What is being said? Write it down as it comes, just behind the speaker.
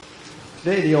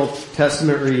Today the Old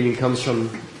Testament reading comes from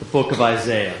the book of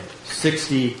Isaiah,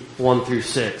 61 through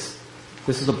 6.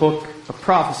 This is a book of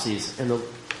prophecies, and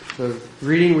the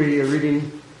reading we are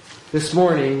reading this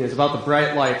morning is about the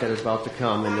bright light that is about to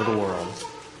come into the world.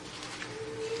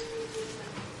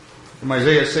 From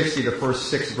Isaiah 60, the first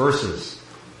 6 verses,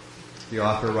 the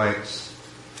author writes,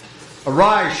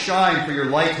 "Arise, shine, for your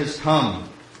light has come,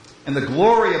 and the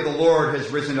glory of the Lord has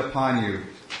risen upon you.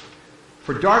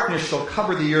 For darkness shall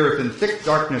cover the earth, and thick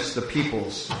darkness the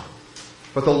peoples.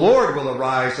 But the Lord will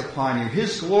arise upon you.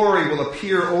 His glory will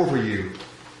appear over you.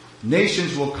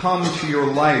 Nations will come to your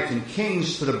light, and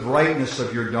kings to the brightness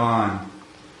of your dawn.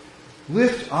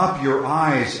 Lift up your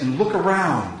eyes and look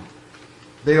around.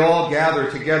 They all gather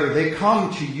together. They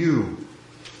come to you.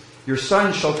 Your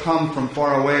sons shall come from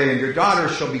far away, and your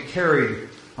daughters shall be carried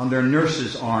on their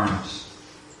nurses' arms.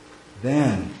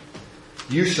 Then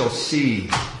you shall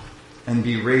see and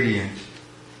be radiant.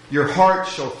 Your heart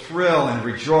shall thrill and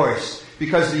rejoice,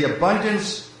 because the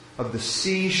abundance of the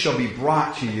sea shall be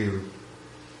brought to you.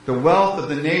 The wealth of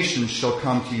the nations shall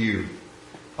come to you.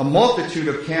 A multitude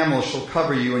of camels shall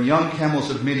cover you, and young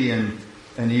camels of Midian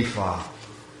and Ephah.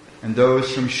 And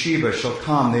those from Sheba shall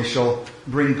come. They shall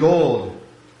bring gold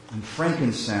and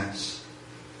frankincense,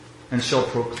 and shall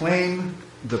proclaim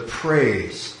the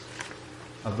praise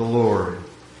of the Lord.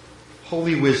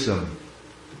 Holy wisdom,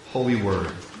 holy word.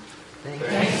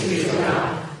 Thanks be to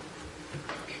God.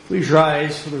 Please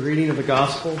rise for the reading of the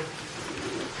gospel.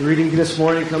 The reading this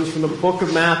morning comes from the book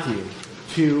of Matthew,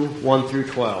 2, 1 through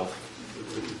 12.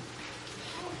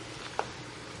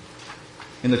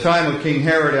 In the time of King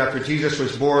Herod, after Jesus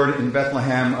was born in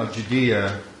Bethlehem of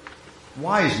Judea,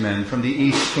 wise men from the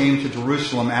east came to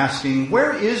Jerusalem asking,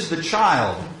 "Where is the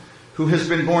child who has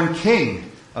been born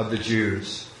King of the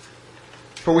Jews?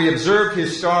 For we observed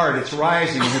his star at its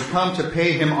rising and have come to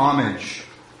pay him homage."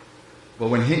 Well,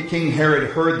 when King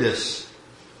Herod heard this,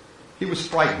 he was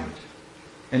frightened,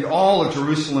 and all of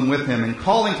Jerusalem with him, and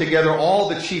calling together all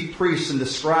the chief priests and the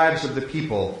scribes of the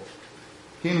people,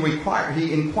 he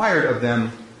inquired of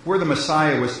them where the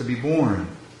Messiah was to be born.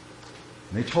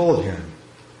 And they told him,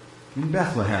 "In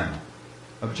Bethlehem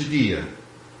of Judea.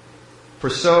 For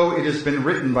so it has been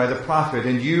written by the prophet,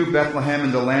 and you, Bethlehem,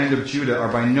 in the land of Judah, are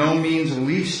by no means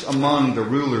least among the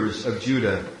rulers of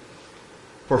Judah.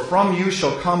 For from you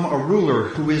shall come a ruler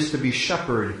who is to be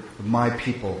shepherd of my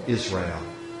people, Israel."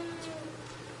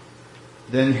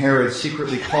 Then Herod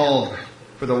secretly called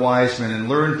for the wise men and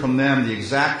learned from them the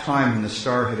exact time when the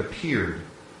star had appeared.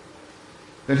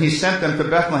 Then he sent them to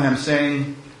Bethlehem,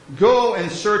 saying, "Go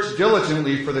and search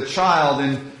diligently for the child,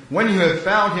 and when you have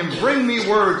found him, bring me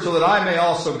word so that I may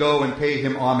also go and pay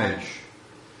him homage."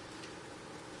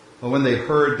 Well, when they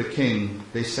heard the king,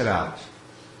 they set out.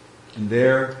 And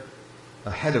there,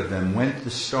 ahead of them, went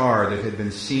the star that had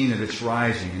been seen at its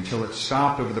rising, until it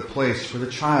stopped over the place where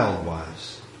the child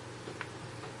was.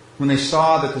 When they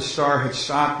saw that the star had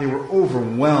stopped, they were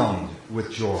overwhelmed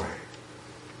with joy.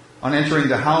 On entering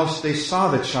the house, they saw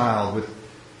the child with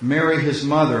Mary his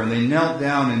mother, and they knelt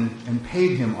down and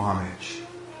paid him homage.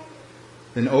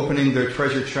 Then opening their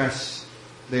treasure chests,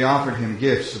 they offered him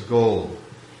gifts of gold,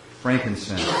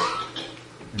 frankincense,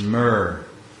 and myrrh.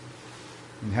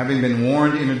 And having been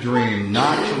warned in a dream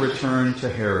not to return to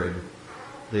Herod,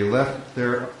 they left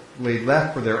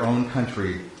for their own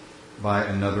country by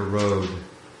another road.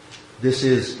 This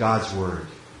is God's word.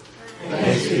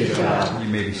 Thanks be to God. You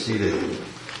may be seated.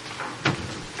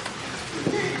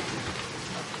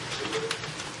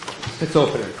 Let's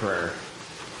open in prayer.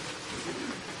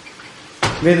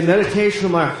 May the meditation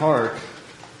of my heart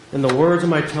and the words of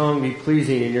my tongue be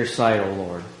pleasing in your sight, O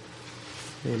Lord.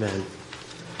 Amen.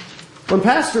 When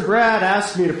Pastor Brad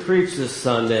asked me to preach this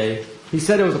Sunday, he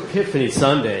said it was Epiphany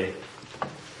Sunday.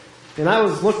 And I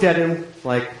looked at him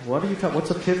like,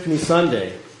 what's Epiphany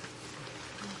Sunday?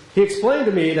 He explained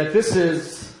to me that this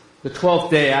is the 12th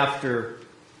day after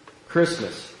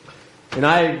Christmas. And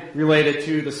I related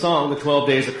to the song, The 12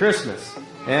 Days of Christmas.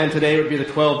 And today would be the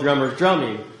 12 drummers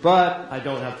drumming. But I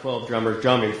don't have 12 drummers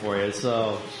drumming for you,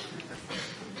 so.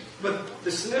 But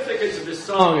the significance of this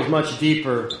song is much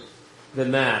deeper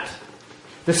than that.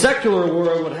 The secular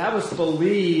world would have us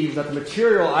believe that the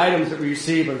material items that we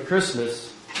receive on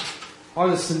Christmas are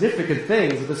the significant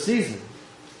things of the season.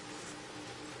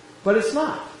 But it's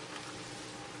not.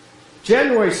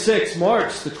 January 6th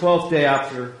marks the 12th day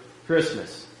after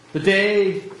Christmas. The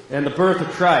day and the birth of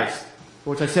Christ,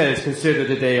 which I said is considered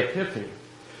the day of Epiphany.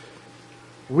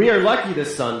 We are lucky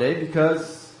this Sunday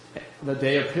because the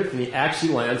day of Epiphany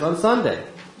actually lands on Sunday.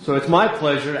 So it's my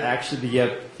pleasure to actually be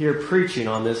here preaching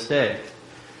on this day.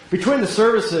 Between the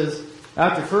services,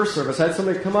 after first service, I had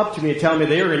somebody come up to me and tell me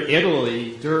they were in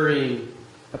Italy during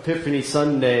Epiphany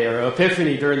Sunday or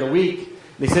Epiphany during the week.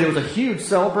 They said it was a huge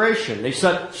celebration. They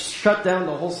shut down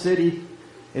the whole city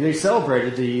and they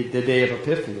celebrated the day of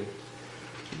Epiphany.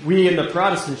 We in the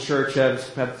Protestant church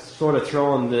have sort of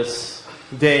thrown this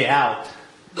day out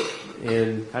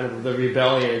in kind of the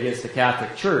rebellion against the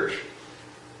Catholic Church.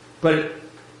 But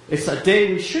it's a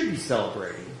day we should be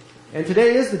celebrating. And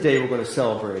today is the day we're going to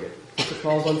celebrate it. It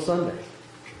falls on Sunday.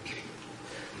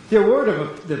 The word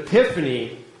of the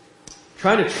Epiphany,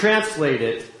 trying to translate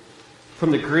it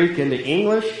from the Greek into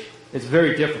English, is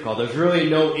very difficult. There's really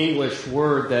no English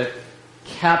word that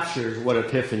captures what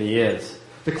Epiphany is.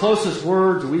 The closest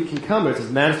word we can come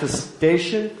is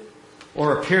manifestation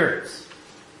or appearance.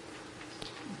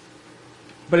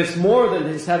 But it's more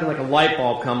than just having like a light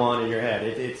bulb come on in your head.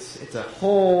 It's a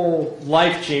whole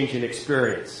life-changing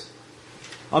experience.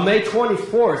 On May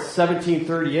 24th,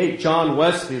 1738, John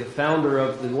Wesley, the founder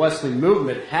of the Wesley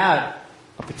movement, had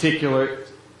a particular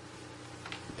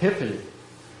epiphany.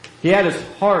 He had his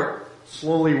heart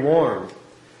slowly warmed.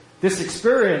 This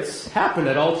experience happened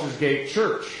at Aldersgate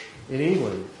Church in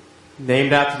England,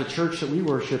 named after the church that we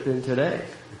worship in today.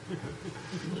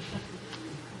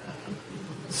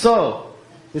 So,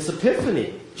 this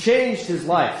epiphany changed his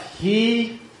life.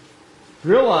 He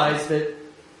realized that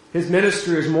his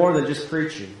ministry is more than just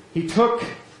preaching. He took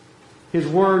his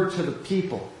word to the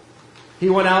people. He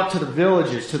went out to the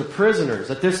villages, to the prisoners.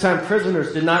 At this time,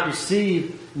 prisoners did not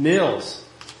receive meals.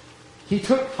 He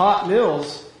took hot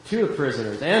meals to the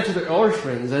prisoners and to the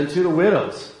orphans and to the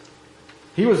widows.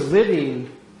 He was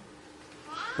living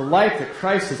the life that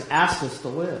Christ has asked us to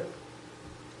live.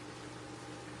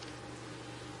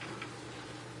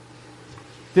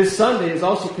 This Sunday is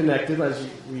also connected, as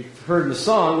we've heard in the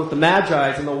song, with the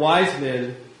Magi and the wise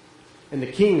men and the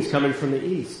kings coming from the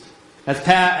east. As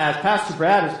Pastor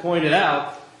Brad has pointed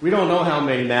out, we don't know how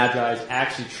many Magi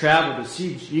actually traveled to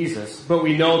see Jesus, but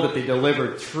we know that they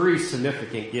delivered 3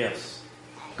 significant gifts: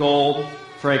 gold,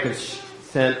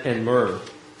 frankincense, and myrrh.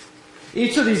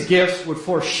 Each of these gifts would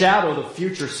foreshadow the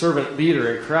future servant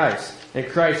leader in Christ and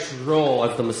Christ's role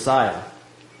as the Messiah.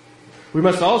 We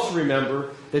must also remember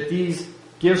that these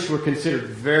gifts were considered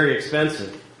very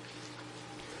expensive.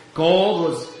 Gold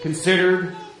was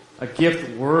considered a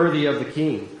gift worthy of the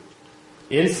king.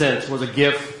 Incense was a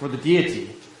gift for the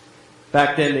deity.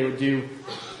 Back then they would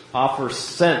offer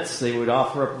scents. They would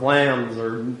offer up lambs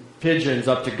or pigeons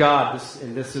up to God.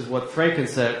 This is what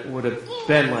frankincense would have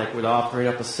been like, with offering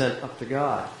up a scent up to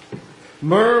God.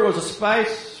 Myrrh was a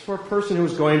spice for a person who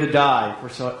was going to die,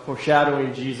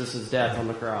 foreshadowing Jesus' death on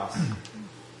the cross.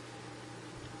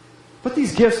 But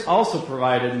these gifts also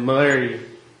provided Mary,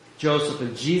 Joseph,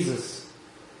 and Jesus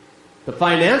the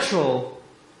financial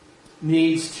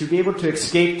needs to be able to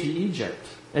escape to Egypt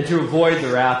and to avoid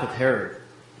the wrath of Herod.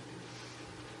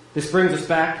 This brings us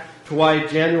back to why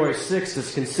January 6th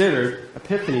is considered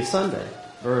Epiphany Sunday,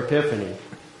 or Epiphany.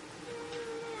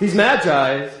 These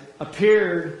Magi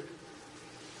appeared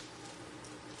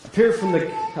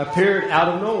out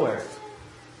of nowhere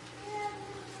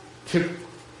to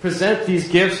present these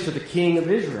gifts to the king of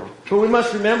Israel. But we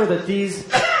must remember that these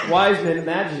wise men and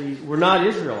Magi were not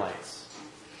Israelites.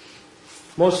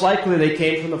 Most likely they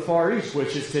came from the Far East,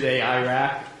 which is today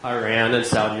Iraq, Iran, and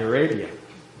Saudi Arabia.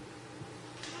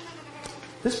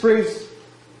 This brings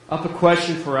up a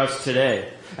question for us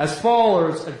today. As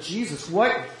followers of Jesus,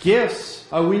 what gifts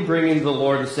are we bringing to the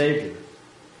Lord and Savior?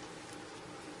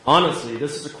 Honestly,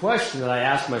 this is a question that I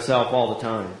ask myself all the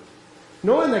time.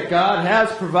 Knowing that God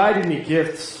has provided me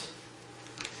gifts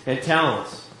and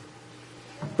talents,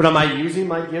 but am I using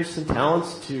my gifts and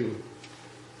talents to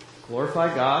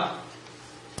glorify God?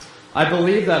 I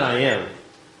believe that I am.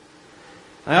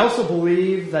 I also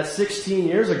believe that 16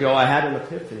 years ago I had an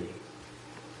epiphany.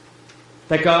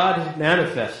 That God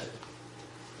manifested.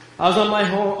 I was on my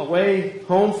way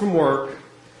home from work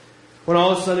when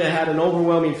all of a sudden I had an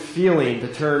overwhelming feeling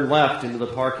to turn left into the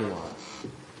parking lot.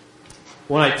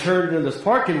 When I turned into this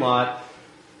parking lot,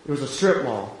 it was a strip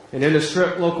mall. And in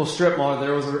the local strip mall,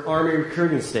 there was an army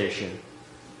recruiting station.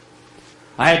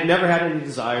 I had never had any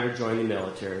desire to join the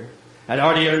military. I'd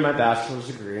already earned my bachelor's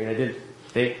degree, and I didn't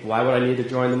think, why would I need to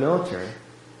join the military?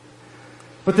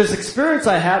 But this experience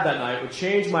I had that night would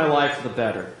change my life for the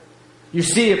better. You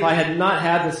see, if I had not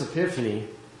had this epiphany,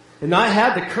 and not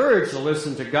had the courage to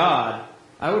listen to God,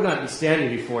 I would not be standing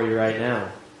before you right now.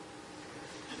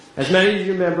 As many of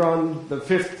you remember, on the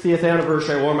 50th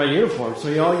anniversary, I wore my uniform, so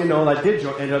all you know, I did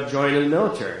end up joining the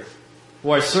military.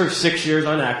 Well, I served 6 years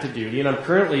on active duty, and I'm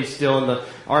currently still in the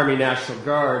Army National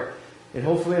Guard. And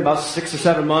hopefully in about 6 or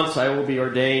 7 months, I will be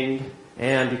ordained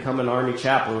and become an Army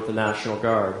chaplain with the National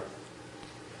Guard.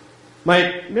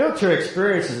 My military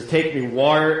experiences have taken me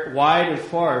wide and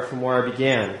far from where I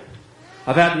began.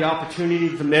 I've had the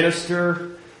opportunity to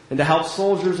minister and to help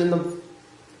soldiers in the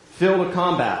field of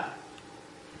combat.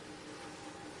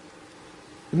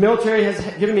 The military has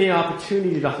given me an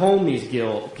opportunity to hone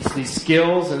these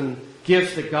skills and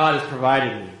gifts that God has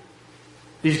provided me.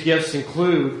 These gifts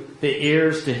include the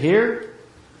ears to hear,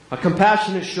 a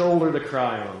compassionate shoulder to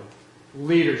cry on,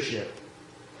 leadership,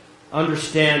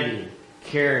 understanding,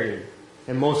 caring,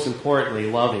 and most importantly,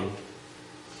 loving.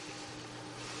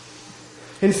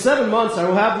 In 7 months, I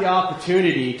will have the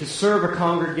opportunity to serve a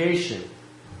congregation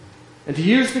and to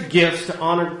use the gifts to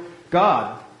honor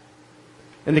God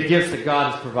and the gifts that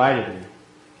God has provided me.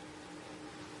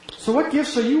 So what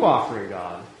gifts are you offering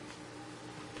God?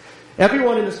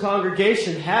 Everyone in this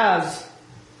congregation has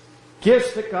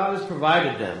gifts that God has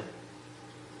provided them.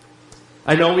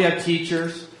 I know we have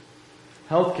teachers,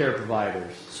 healthcare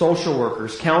providers, social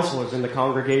workers, counselors in the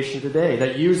congregation today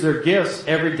that use their gifts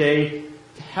every day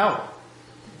to help.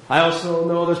 I also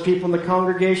know there's people in the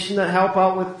congregation that help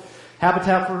out with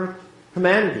Habitat for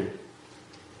Humanity,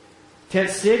 Tent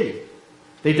City.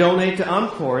 They donate to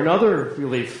UMCOR and other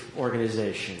relief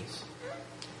organizations.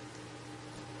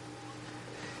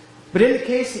 But in the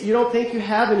case that you don't think you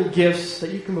have any gifts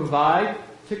that you can provide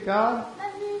to God,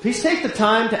 please take the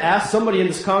time to ask somebody in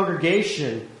this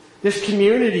congregation, this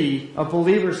community of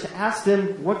believers, to ask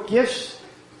them what gifts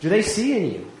do they see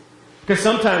in you. Because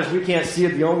sometimes we can't see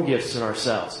the own gifts in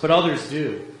ourselves, but others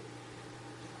do.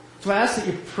 So I ask that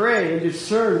you pray and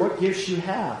discern what gifts you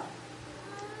have.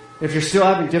 If you're still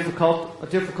having a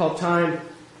difficult time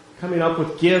coming up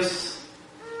with gifts,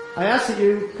 I ask that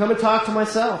you come and talk to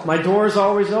myself. My door is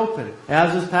always open,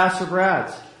 as is Pastor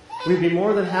Brad's. We'd be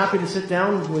more than happy to sit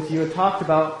down with you and talk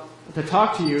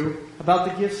to you about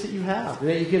the gifts that you have, and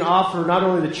that you can offer not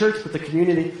only the church, but the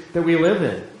community that we live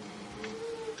in.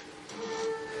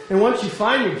 And once you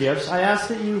find your gifts, I ask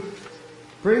that you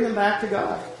bring them back to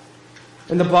God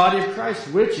and the body of Christ,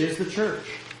 which is the church.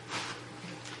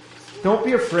 Don't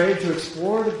be afraid to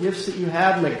explore the gifts that you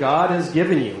have and that God has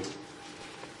given you.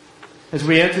 As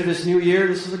we enter this new year,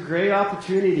 this is a great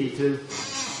opportunity to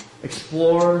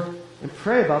explore and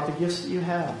pray about the gifts that you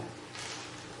have.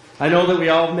 I know that we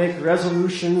all make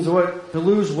resolutions to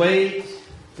lose weight,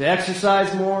 to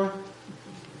exercise more.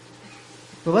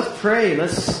 But let's pray.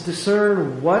 Let's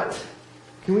discern what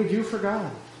can we do for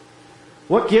God.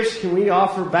 What gifts can we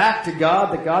offer back to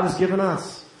God that God has given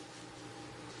us?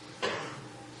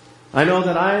 I know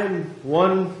that I am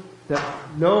one that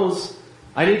knows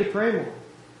I need to pray more.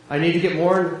 I need to get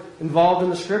more involved in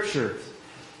the Scriptures.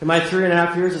 In my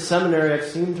 3.5 years of seminary, I've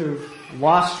seemed to have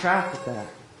lost track of that.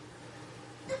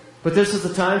 But this is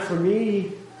the time for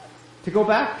me to go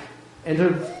back and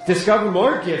to discover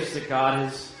more gifts that God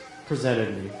has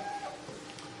presented me.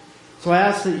 So I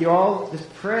ask that you all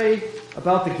just pray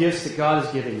about the gifts that God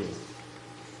has given you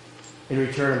and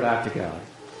return them back to God.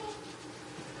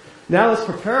 Now let's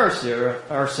prepare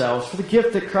ourselves for the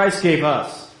gift that Christ gave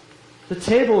us. The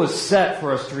table is set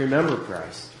for us to remember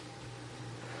Christ.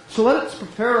 So let us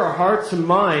prepare our hearts and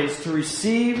minds to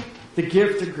receive the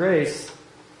gift of grace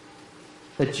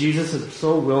that Jesus has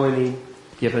so willingly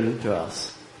given to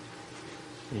us.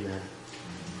 Amen.